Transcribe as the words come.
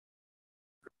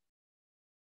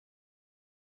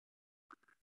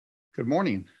Good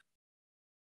morning.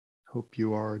 Hope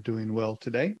you are doing well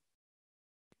today.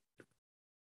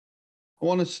 I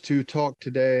want us to talk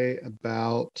today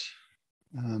about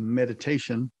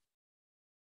meditation.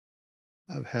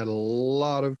 I've had a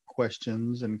lot of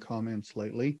questions and comments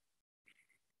lately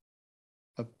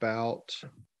about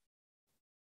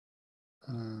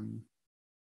um,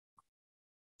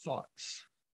 thoughts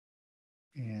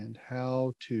and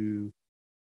how to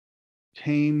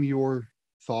tame your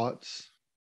thoughts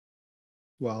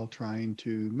while trying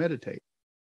to meditate,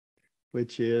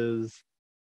 which is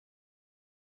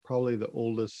probably the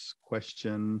oldest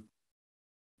question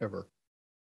ever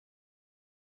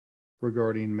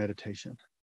regarding meditation,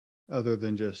 other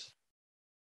than just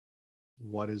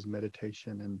what is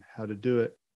meditation and how to do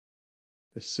it.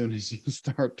 As soon as you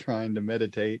start trying to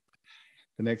meditate,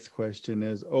 the next question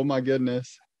is, oh my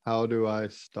goodness, how do I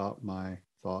stop my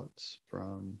thoughts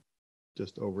from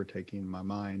just overtaking my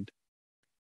mind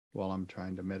while I'm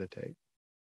trying to meditate?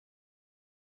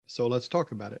 So let's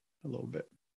talk about it a little bit.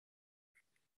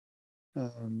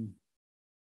 Um,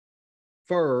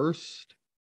 First,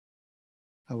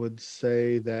 I would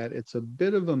say that it's a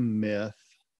bit of a myth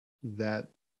that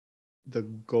the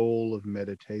goal of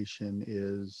meditation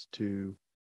is to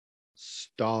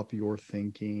stop your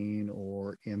thinking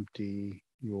or empty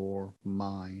your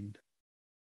mind.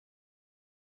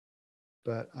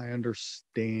 But I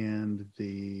understand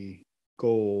the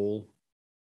goal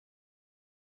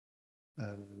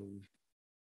of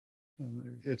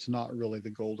it's not really the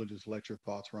goal to just let your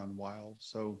thoughts run wild.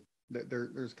 So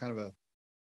there's kind of a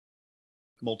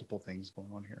multiple things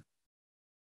going on here.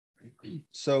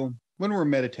 So when we're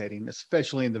meditating,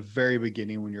 especially in the very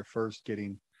beginning, when you're first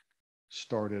getting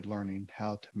started learning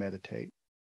how to meditate,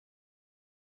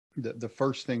 the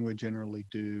first thing we generally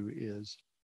do is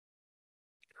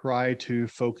try to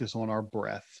focus on our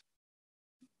breath.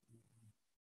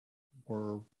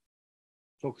 We're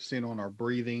focusing on our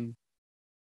breathing.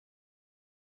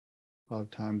 A lot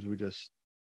of times we just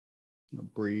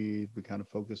breathe. We kind of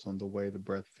focus on the way the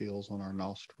breath feels on our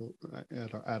nostril,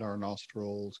 at our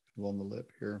nostrils, on the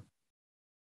lip here.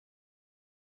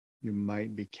 You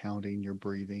might be counting your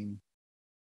breathing.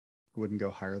 Wouldn't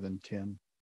go higher than 10,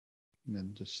 and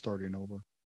then just starting over.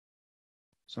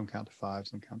 Some count to 5,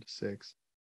 some count to 6,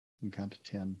 some count to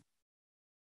 10.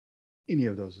 Any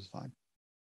of those is fine.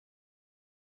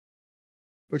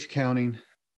 But you're counting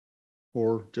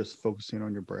or just focusing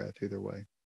on your breath, either way.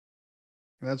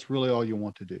 And that's really all you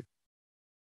want to do.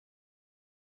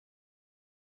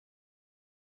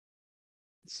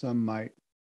 Some might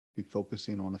be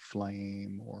focusing on a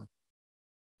flame, or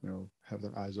have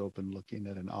their eyes open looking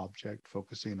at an object,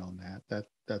 focusing on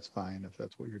that's fine if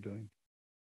that's what you're doing.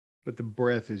 But the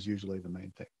breath is usually the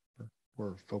main thing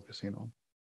we're focusing on.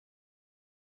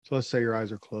 So let's say your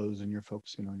eyes are closed and you're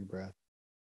focusing on your breath.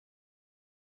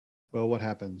 Well, what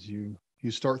happens? You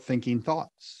start thinking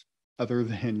thoughts other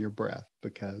than your breath,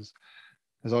 because,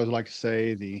 as I always like to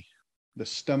say, the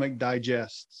stomach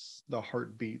digests, the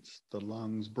heart beats, the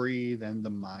lungs breathe, and the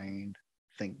mind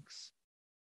thinks.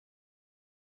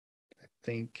 I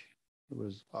think it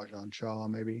was Ajahn Chah,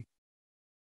 maybe.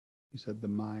 He said the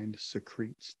mind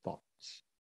secretes thoughts.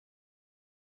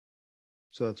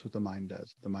 So that's what the mind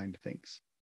does. The mind thinks.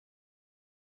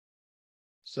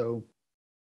 So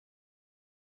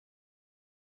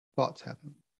thoughts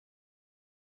happen.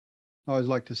 I always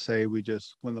like to say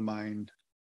when the mind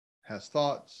has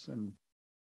thoughts and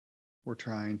we're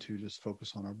trying to just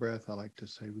focus on our breath, I like to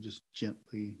say we just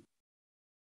gently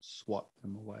swat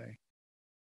them away.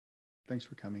 Thanks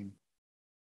for coming.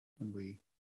 And we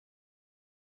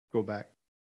go back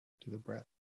to the breath.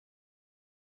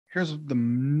 Here's the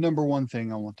number one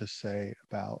thing I want to say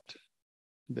about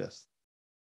this.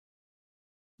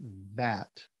 That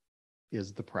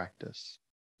is the practice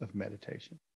of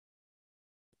meditation.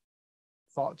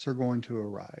 Thoughts are going to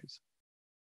arise.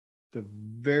 The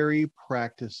very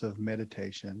practice of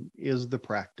meditation is the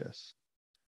practice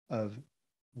of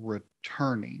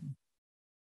returning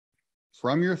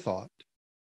from your thought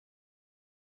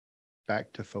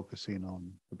back to focusing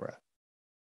on the breath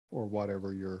or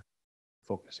whatever you're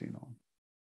focusing on.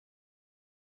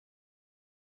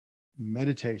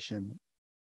 Meditation,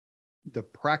 the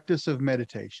practice of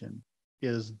meditation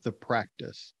is the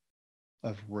practice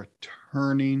of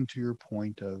returning to your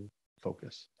point of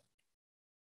focus.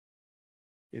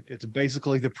 It's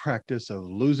basically the practice of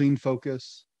losing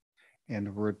focus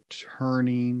and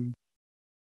returning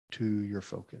to your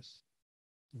focus.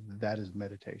 That is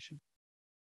meditation.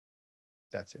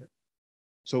 That's it.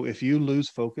 So if you lose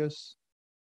focus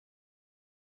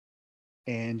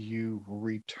and you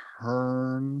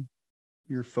return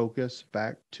your focus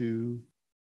back to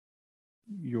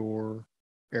your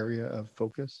area of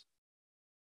focus,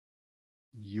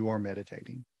 you are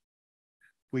meditating.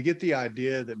 We get the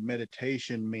idea that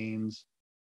meditation means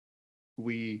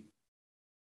we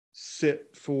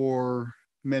sit for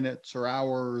minutes or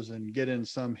hours and get in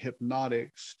some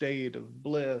hypnotic state of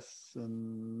bliss.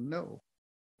 And no,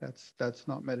 that's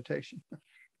not meditation.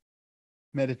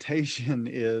 Meditation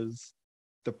is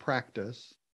the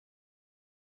practice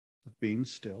of being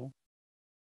still,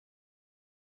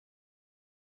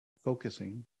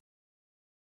 focusing,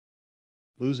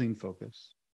 losing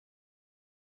focus,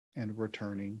 and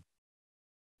returning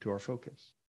to our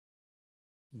focus.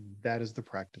 That is the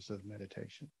practice of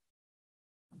meditation.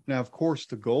 Now, of course,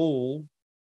 the goal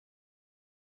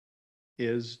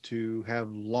is to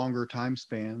have longer time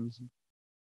spans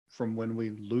from when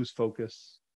we lose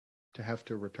focus to have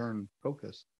to return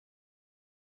focus.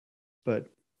 But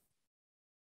it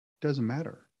doesn't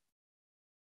matter.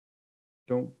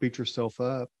 Don't beat yourself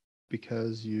up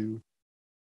because you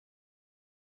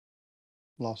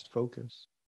lost focus.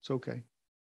 It's okay.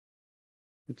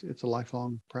 It's a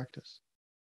lifelong practice.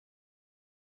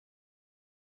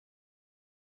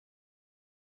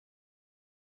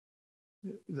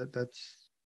 That's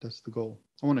the goal.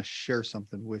 I want to share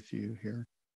something with you here.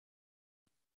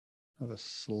 I have a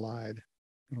slide.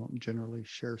 I don't generally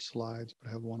share slides, but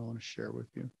I have one I want to share with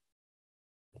you.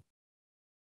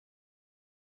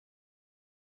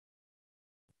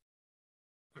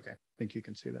 Okay, I think you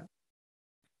can see that.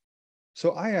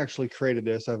 So I actually created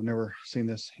this. I've never seen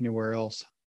this anywhere else,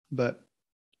 but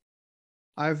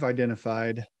I've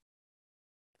identified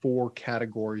 4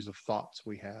 categories of thoughts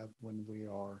we have when we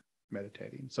are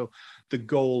meditating. So the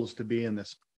goal is to be in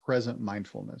this present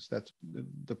mindfulness. That's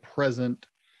the present,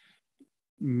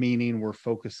 meaning we're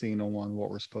focusing on what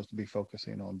we're supposed to be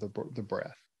focusing on, the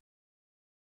breath.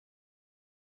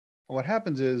 What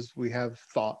happens is we have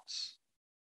thoughts,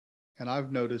 and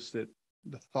I've noticed that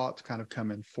the thoughts kind of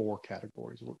come in 4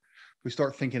 categories. We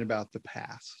start thinking about the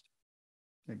past,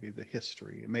 maybe the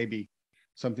history, maybe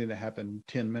something that happened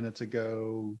 10 minutes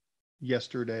ago,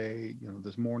 yesterday,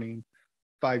 this morning,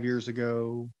 5 years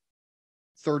ago,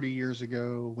 30 years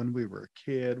ago, when we were a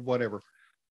kid, whatever.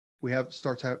 We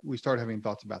start having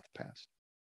thoughts about the past.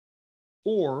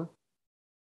 Or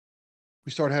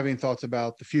we start having thoughts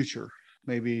about the future.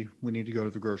 Maybe we need to go to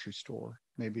the grocery store.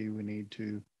 Maybe we need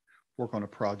to work on a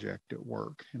project at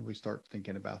work, and we start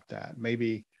thinking about that.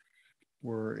 Maybe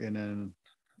we're in an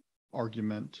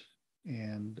argument,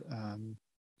 and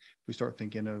we start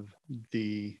thinking of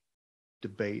the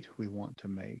debate we want to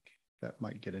make. That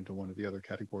might get into one of the other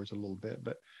categories a little bit,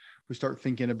 but we start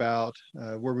thinking about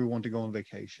where we want to go on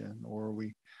vacation, or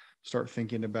we start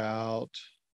thinking about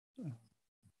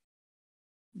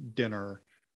dinner,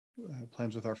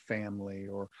 plans with our family,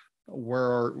 or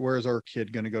where is our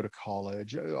kid going to go to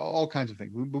college, all kinds of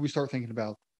things. But we start thinking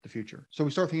about the future. So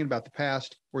we start thinking about the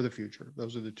past or the future.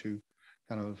 Those are the 2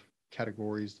 kind of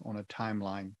categories on a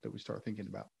timeline that we start thinking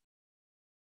about.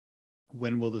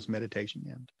 When will this meditation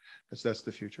end? That's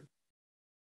the future.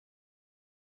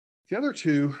 The other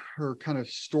 2 are kind of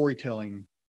storytelling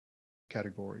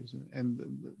categories. And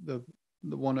the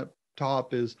one up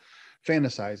top is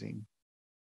fantasizing.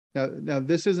 Now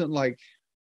this isn't like,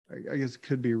 I guess it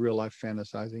could be real life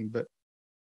fantasizing, but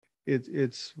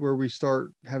it's where we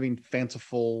start having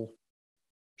fanciful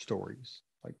stories.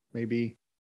 Like maybe,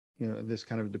 this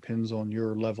kind of depends on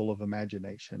your level of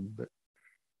imagination, but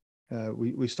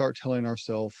we start telling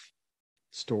ourselves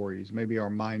stories. Maybe our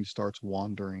mind starts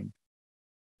wandering.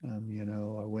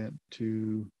 I went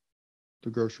to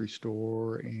the grocery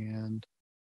store, and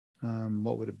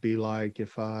what would it be like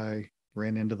if I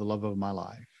ran into the love of my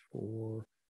life? Or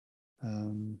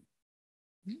I've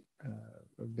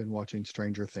been watching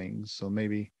Stranger Things, so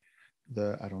maybe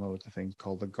I don't know what the thing's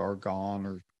called, the Gargon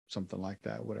or something like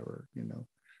that, whatever,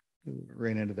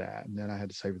 ran into that, and then I had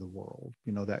to save the world,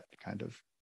 that kind of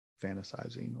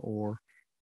fantasizing. Or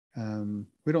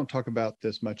we don't talk about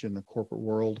this much in the corporate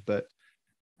world, but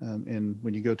and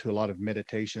when you go to a lot of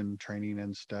meditation training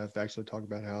and stuff, they actually talk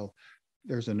about how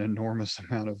there's an enormous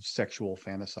amount of sexual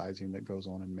fantasizing that goes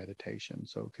on in meditation.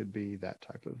 So it could be that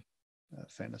type of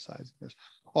fantasizing. There's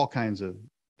all kinds of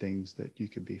things that you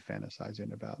could be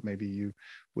fantasizing about. Maybe you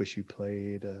wish you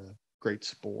played a great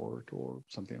sport or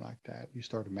something like that. You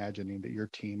start imagining that your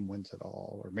team wins it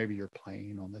all, or maybe you're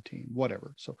playing on the team,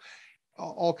 whatever. So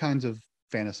all kinds of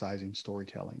fantasizing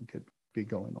storytelling could be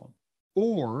going on.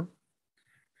 Or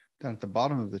down at the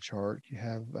bottom of the chart, you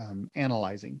have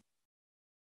analyzing.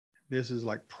 This is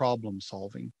like problem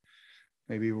solving.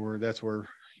 Maybe that's where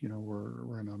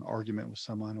we're in an argument with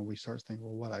someone, and we start thinking,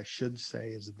 well, what I should say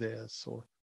is this, or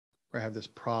where I have this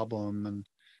problem and,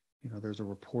 there's a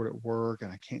report at work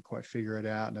and I can't quite figure it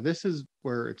out. Now, this is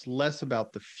where it's less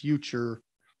about the future,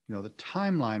 the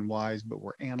timeline wise, but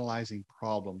we're analyzing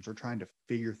problems. We're trying to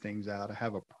figure things out. I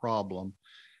have a problem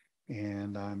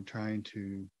and I'm trying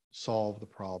to solve the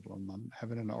problem. I'm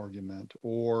having an argument,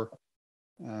 or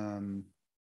I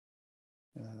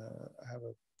have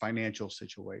a financial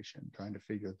situation, trying to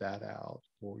figure that out,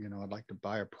 or, I'd like to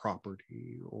buy a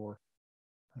property, or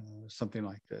something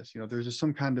like this. There's just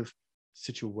some kind of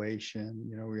situation,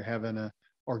 you're having an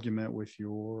argument with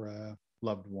your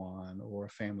loved one or a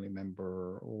family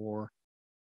member, or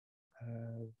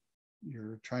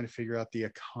you're trying to figure out the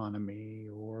economy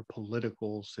or a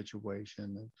political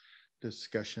situation, a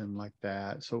discussion like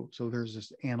that. So there's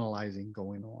this analyzing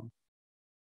going on.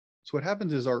 So what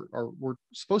happens is we're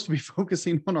supposed to be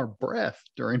focusing on our breath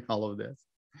during all of this.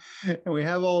 And we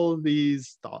have all of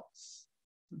these thoughts,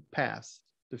 past,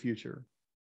 the future,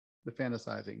 the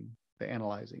fantasizing, the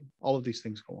analyzing, all of these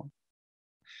things go on.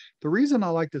 The reason I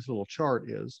like this little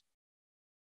chart is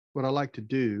what I like to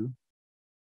do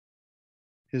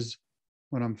is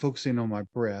when I'm focusing on my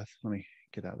breath, let me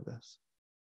get out of this.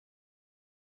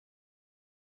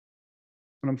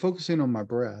 When I'm focusing on my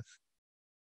breath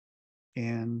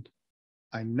and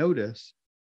I notice,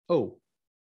 oh,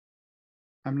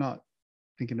 I'm not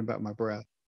thinking about my breath.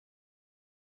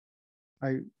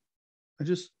 I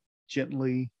just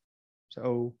gently say,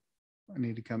 oh, I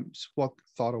need to walk the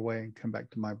thought away and come back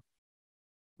to my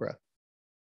breath.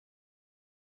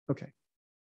 Okay.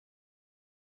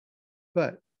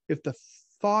 But if the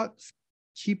thoughts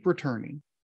keep returning,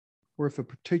 or if a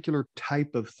particular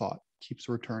type of thought keeps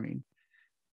returning,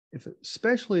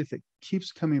 especially if it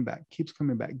keeps coming back,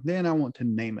 then I want to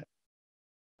name it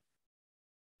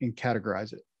and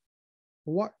categorize it.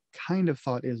 What kind of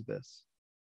thought is this?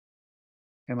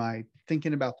 Am I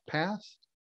thinking about the past?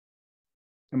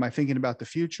 Am I thinking about the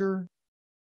future?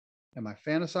 Am I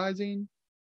fantasizing?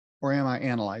 Or am I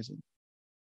analyzing?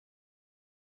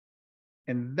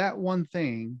 And that one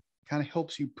thing kind of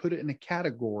helps you put it in a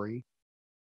category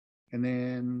and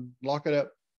then lock it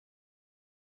up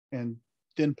and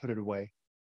then put it away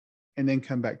and then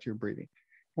come back to your breathing.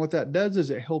 What that does is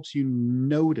it helps you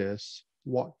notice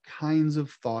what kinds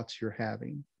of thoughts you're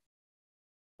having.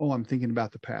 Oh, I'm thinking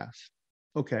about the past.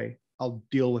 Okay, I'll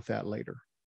deal with that later.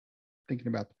 Thinking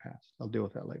about the past. I'll deal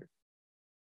with that later.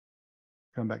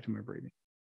 Come back to my breathing.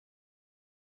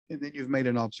 And then you've made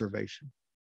an observation.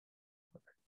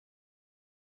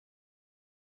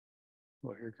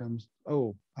 Well, here comes,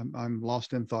 oh, I'm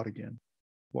lost in thought again.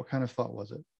 What kind of thought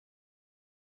was it?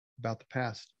 About the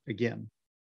past again.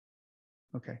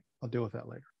 Okay, I'll deal with that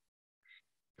later.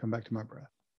 Come back to my breath.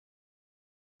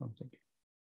 I'm thinking.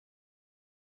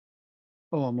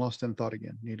 Oh, I'm lost in thought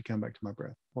again. Need to come back to my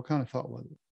breath. What kind of thought was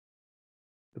it?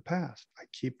 The past. I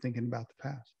keep thinking about the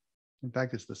past. In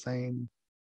fact, it's the same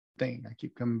thing. I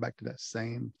keep coming back to that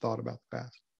same thought about the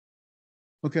past.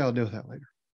 Okay, I'll deal with that later.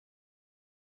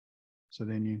 So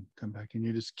then you come back and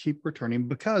you just keep returning,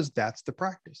 because that's the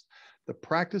practice. The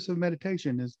practice of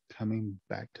meditation is coming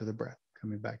back to the breath,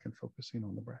 coming back and focusing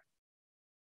on the breath.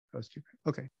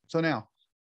 Okay, so now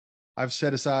I've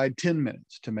set aside 10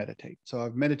 minutes to meditate. So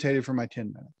I've meditated for my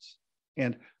 10 minutes.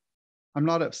 And I'm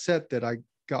not upset that I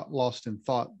got lost in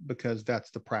thought, because that's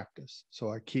the practice.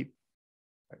 So I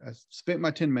spent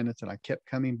my 10 minutes and I kept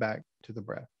coming back to the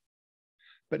breath.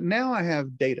 But now I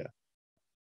have data.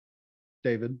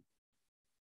 David,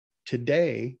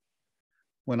 today,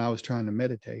 when I was trying to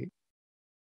meditate,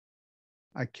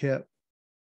 I kept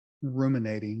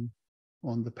ruminating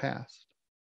on the past.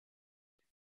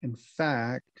 In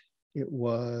fact, it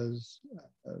was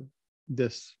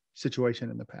this situation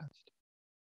in the past.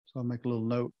 So I'll make a little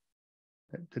note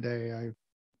that today I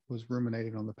was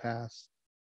ruminating on the past.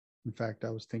 In fact, I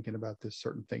was thinking about this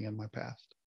certain thing in my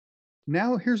past.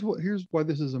 Now, here's why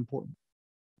this is important.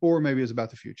 Or maybe it's about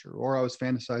the future, or I was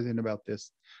fantasizing about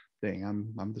this thing.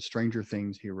 I'm the Stranger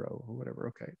Things hero or whatever.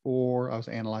 Okay. Or I was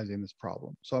analyzing this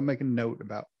problem. So I'm making a note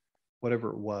about whatever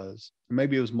it was.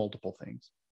 Maybe it was multiple things.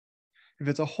 If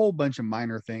it's a whole bunch of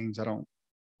minor things, I'm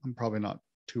probably not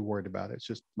too worried about it. It's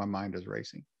just my mind is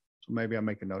racing. So maybe I'll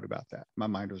make a note about that. My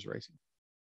mind was racing.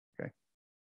 Okay.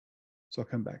 So I'll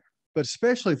come back. But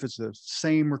especially if it's the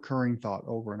same recurring thought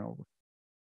over and over.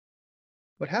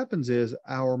 What happens is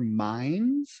our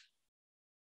minds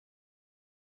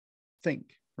think,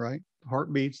 right? The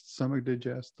heart beats, the stomach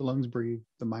digests, the lungs breathe,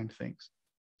 the mind thinks.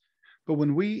 But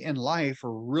when we in life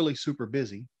are really super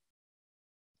busy,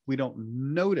 we don't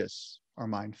notice our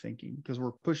mind thinking, because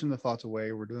we're pushing the thoughts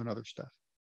away, we're doing other stuff.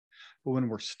 But when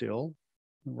we're still,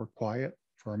 when we're quiet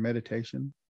for our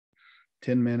meditation,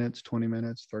 10 minutes, 20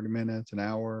 minutes, 30 minutes, an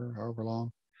hour, however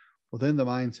long. Well, then the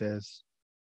mind says,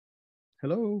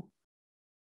 hello,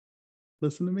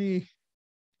 listen to me.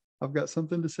 I've got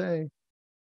something to say.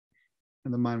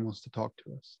 And the mind wants to talk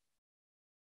to us.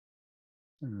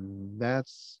 And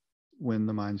that's when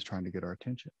the mind's trying to get our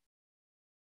attention.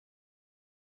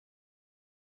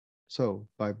 So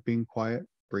by being quiet,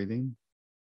 breathing,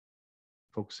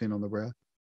 focusing on the breath,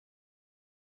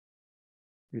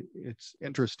 it's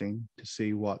interesting to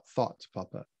see what thoughts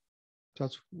pop up.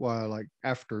 That's why I like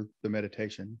after the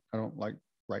meditation, I don't like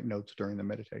write notes during the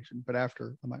meditation, but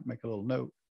after I might make a little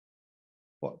note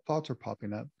what thoughts are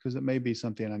popping up, because it may be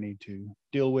something I need to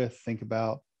deal with, think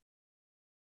about,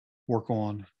 work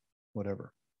on,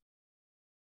 whatever.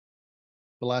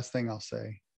 The last thing I'll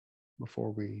say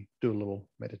before we do a little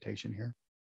meditation here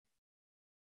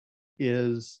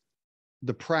is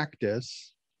the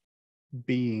practice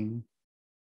being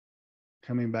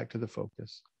coming back to the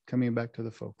focus, coming back to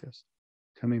the focus,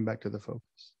 coming back to the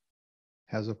focus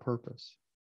has a purpose.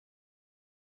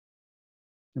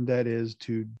 And that is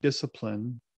to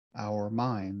discipline our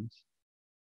minds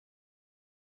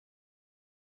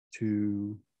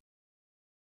to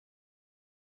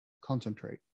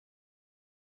concentrate,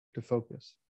 to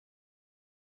focus.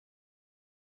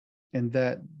 And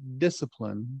that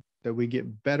discipline that we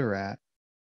get better at,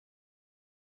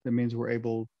 that means we're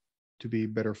able to be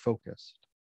better focused.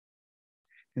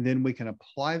 And then we can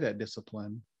apply that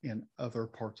discipline in other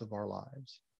parts of our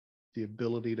lives. The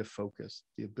ability to focus,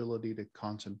 the ability to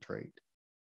concentrate.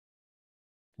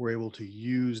 We're able to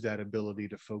use that ability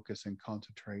to focus and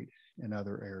concentrate in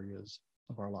other areas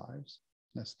of our lives.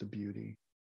 That's the beauty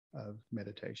of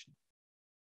meditation.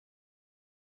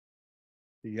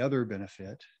 The other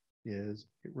benefit is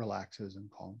it relaxes and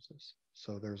calms us.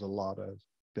 So there's a lot of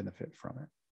benefit from it.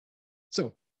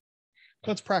 So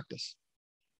let's practice.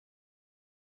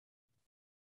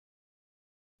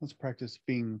 Let's practice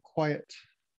being quiet,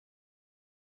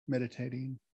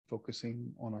 meditating,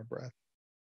 focusing on our breath.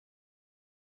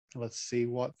 Let's see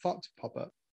what thoughts pop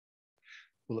up.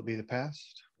 Will it be the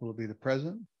past? Will it be the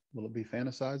present? Will it be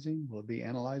fantasizing? Will it be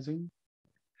analyzing?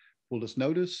 We'll just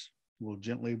notice. We'll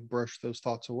gently brush those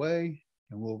thoughts away,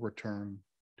 and we'll return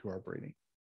to our breathing.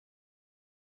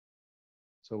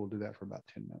 So we'll do that for about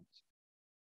 10 minutes.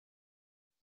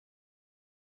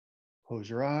 Close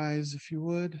your eyes if you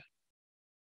would.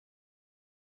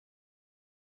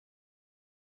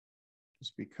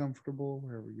 Just be comfortable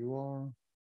wherever you are.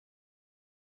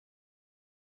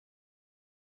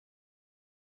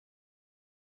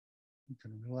 You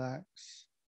can relax.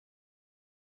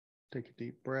 Take a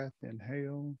deep breath,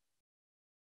 inhale.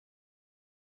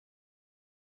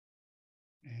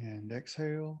 And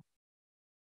exhale.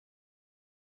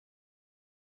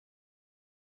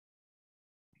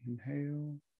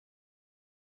 Inhale.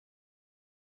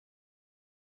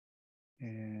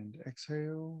 And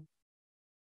exhale.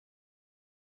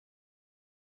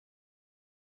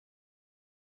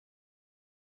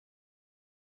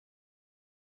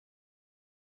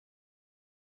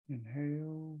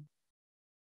 Inhale.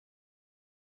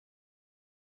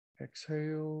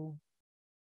 Exhale.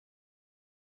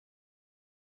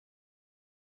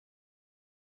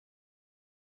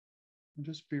 And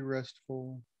just be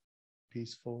restful,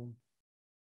 peaceful.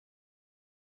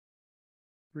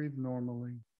 Breathe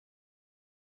normally.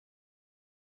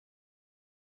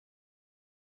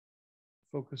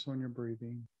 Focus on your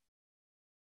breathing.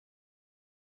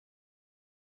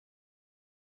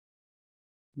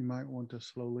 You might want to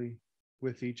slowly,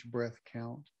 with each breath,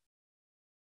 count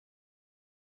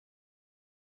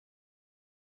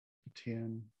to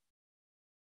 10,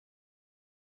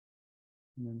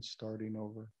 and then starting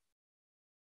over.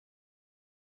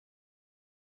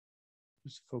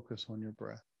 Just focus on your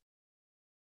breath.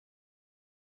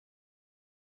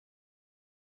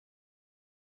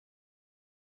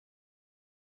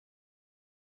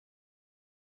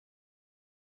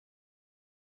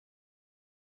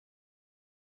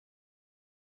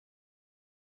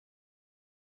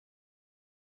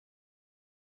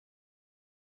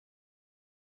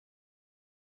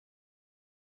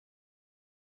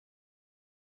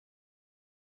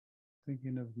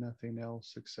 Thinking of nothing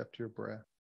else except your breath.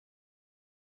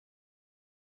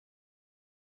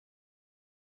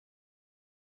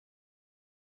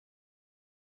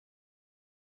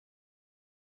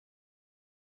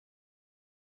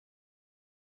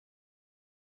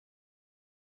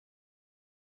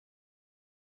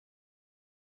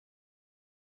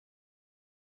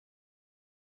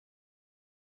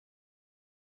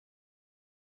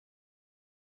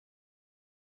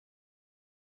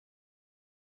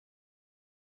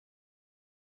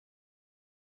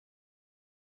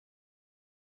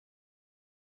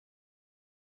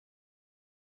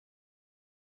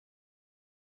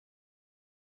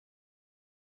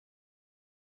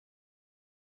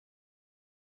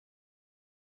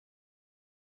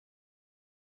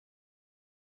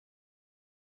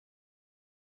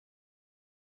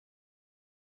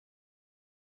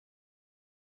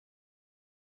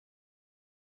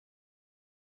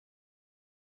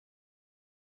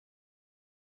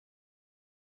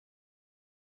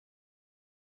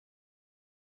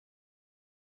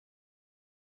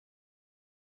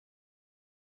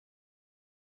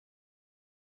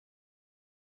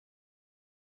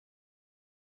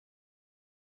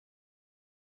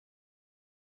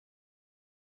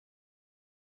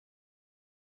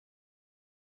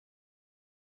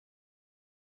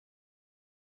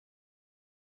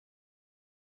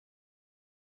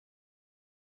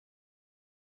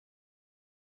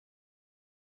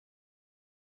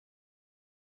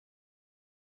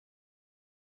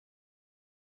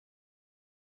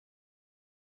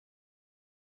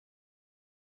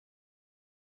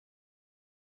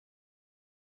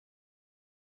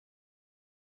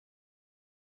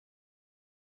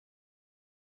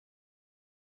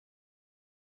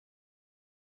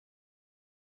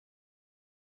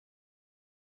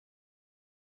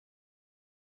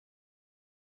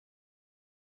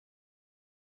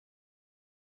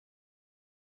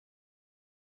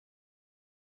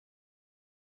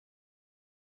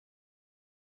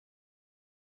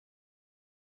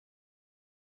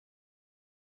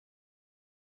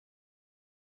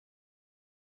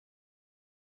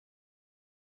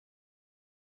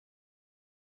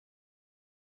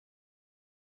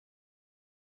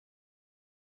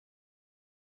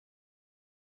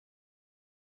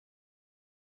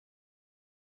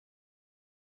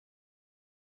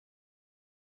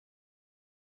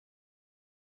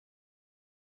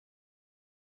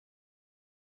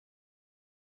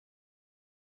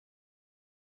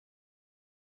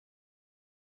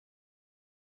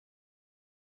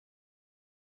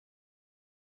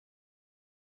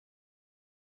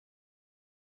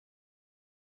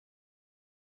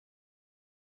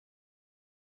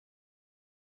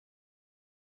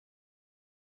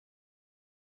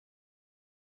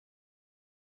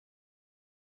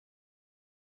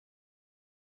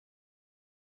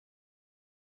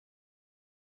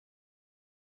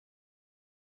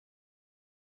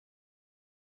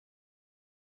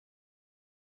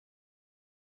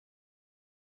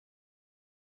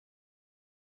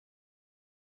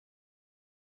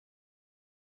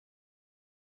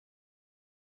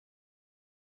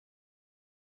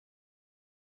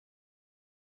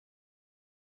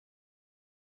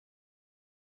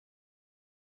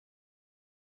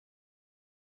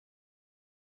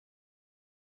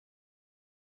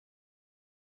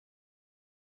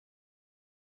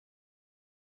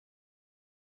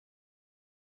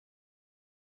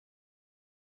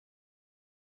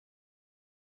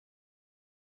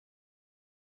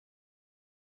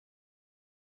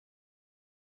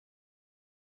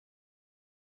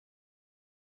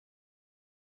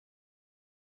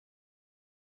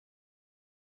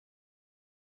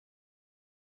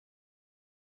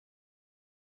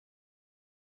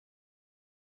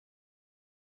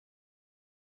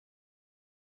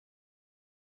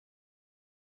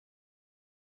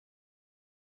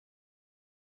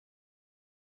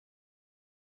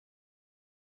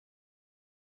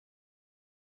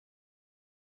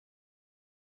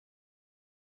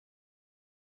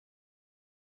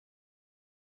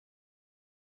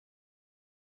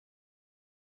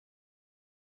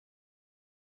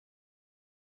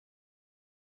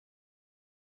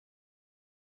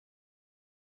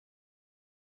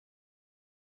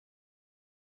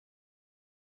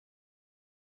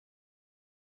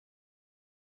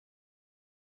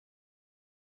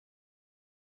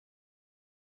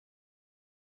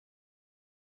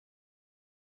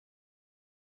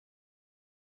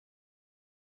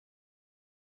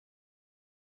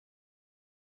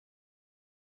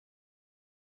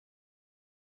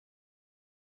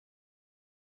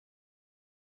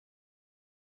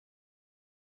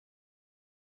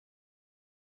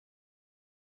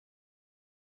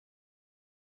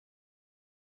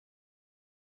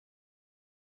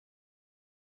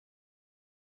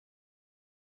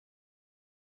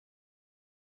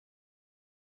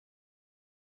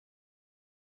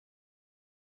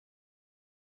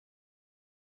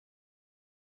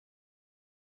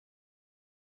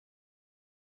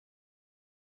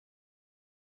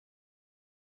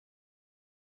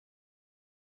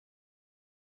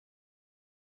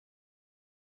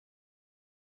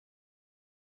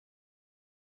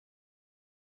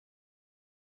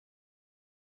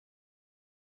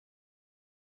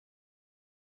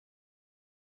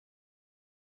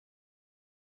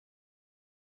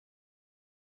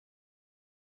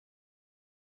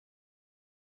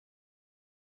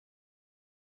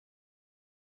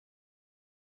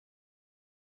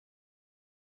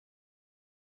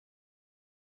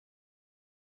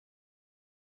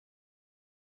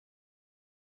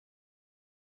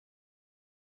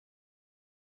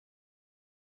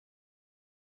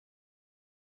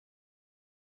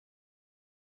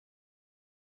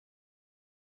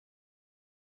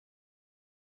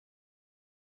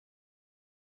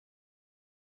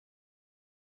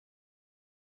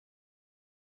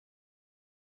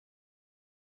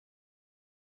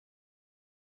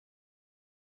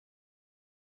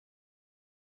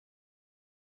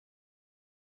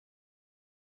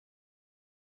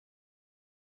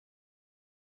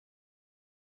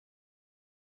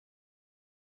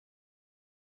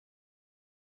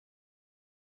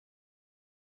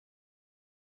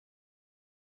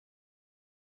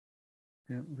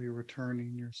 Gently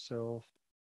returning yourself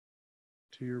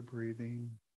to your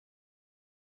breathing.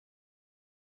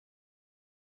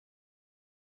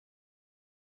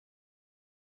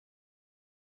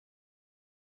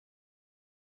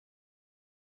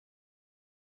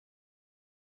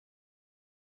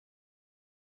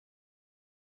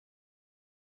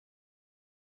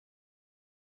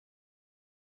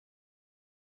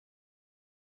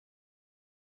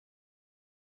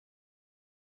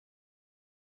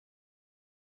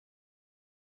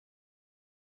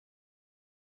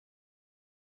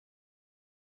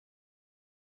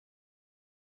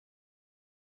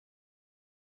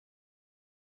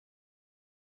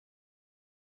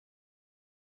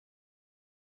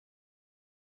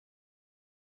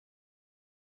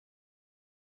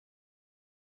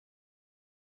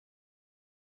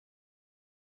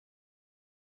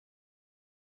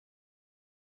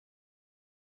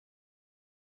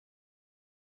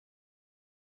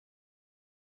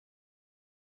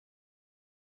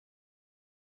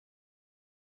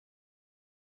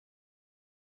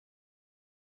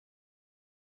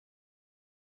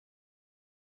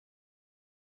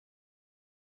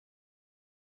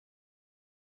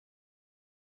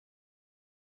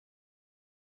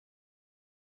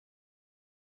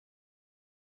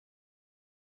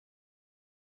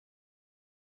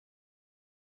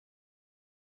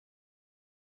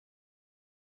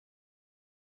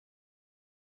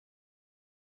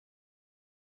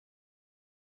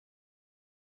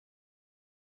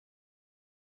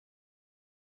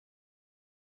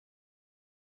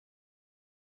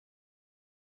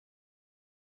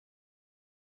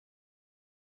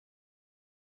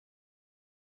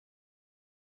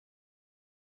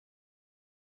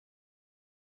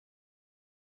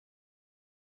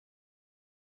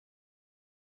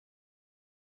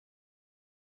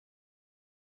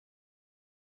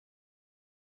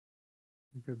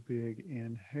 Take a big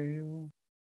inhale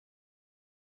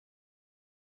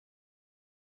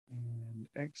and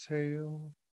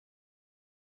exhale.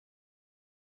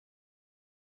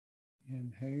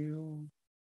 Inhale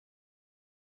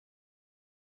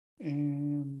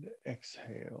and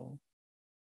exhale.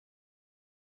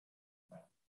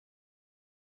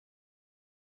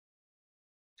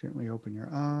 Gently open your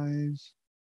eyes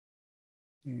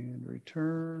and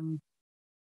return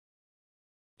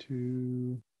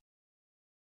to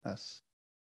us.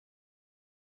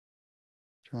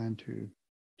 Trying to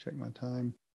check my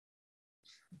time.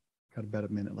 Got about a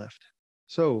minute left.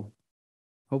 So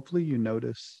hopefully you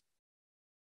notice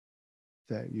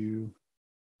that you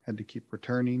had to keep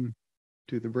returning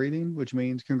to the breathing, which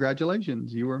means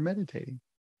congratulations, you were meditating.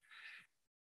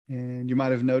 And you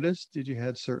might have noticed that you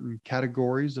had certain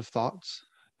categories of thoughts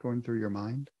going through your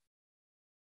mind.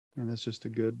 And that's just a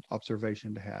good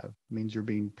observation to have. It means you're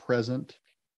being present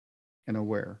and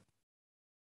aware.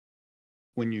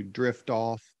 When you drift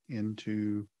off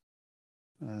into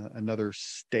another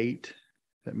state,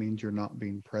 that means you're not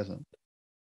being present.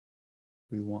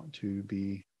 We want to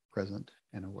be present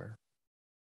and aware.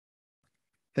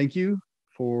 Thank you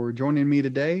for joining me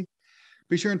today.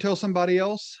 Be sure and tell somebody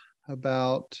else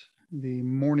about the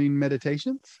morning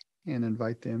meditations and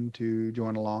invite them to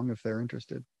join along if they're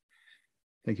interested.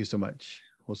 Thank you so much.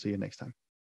 We'll see you next time.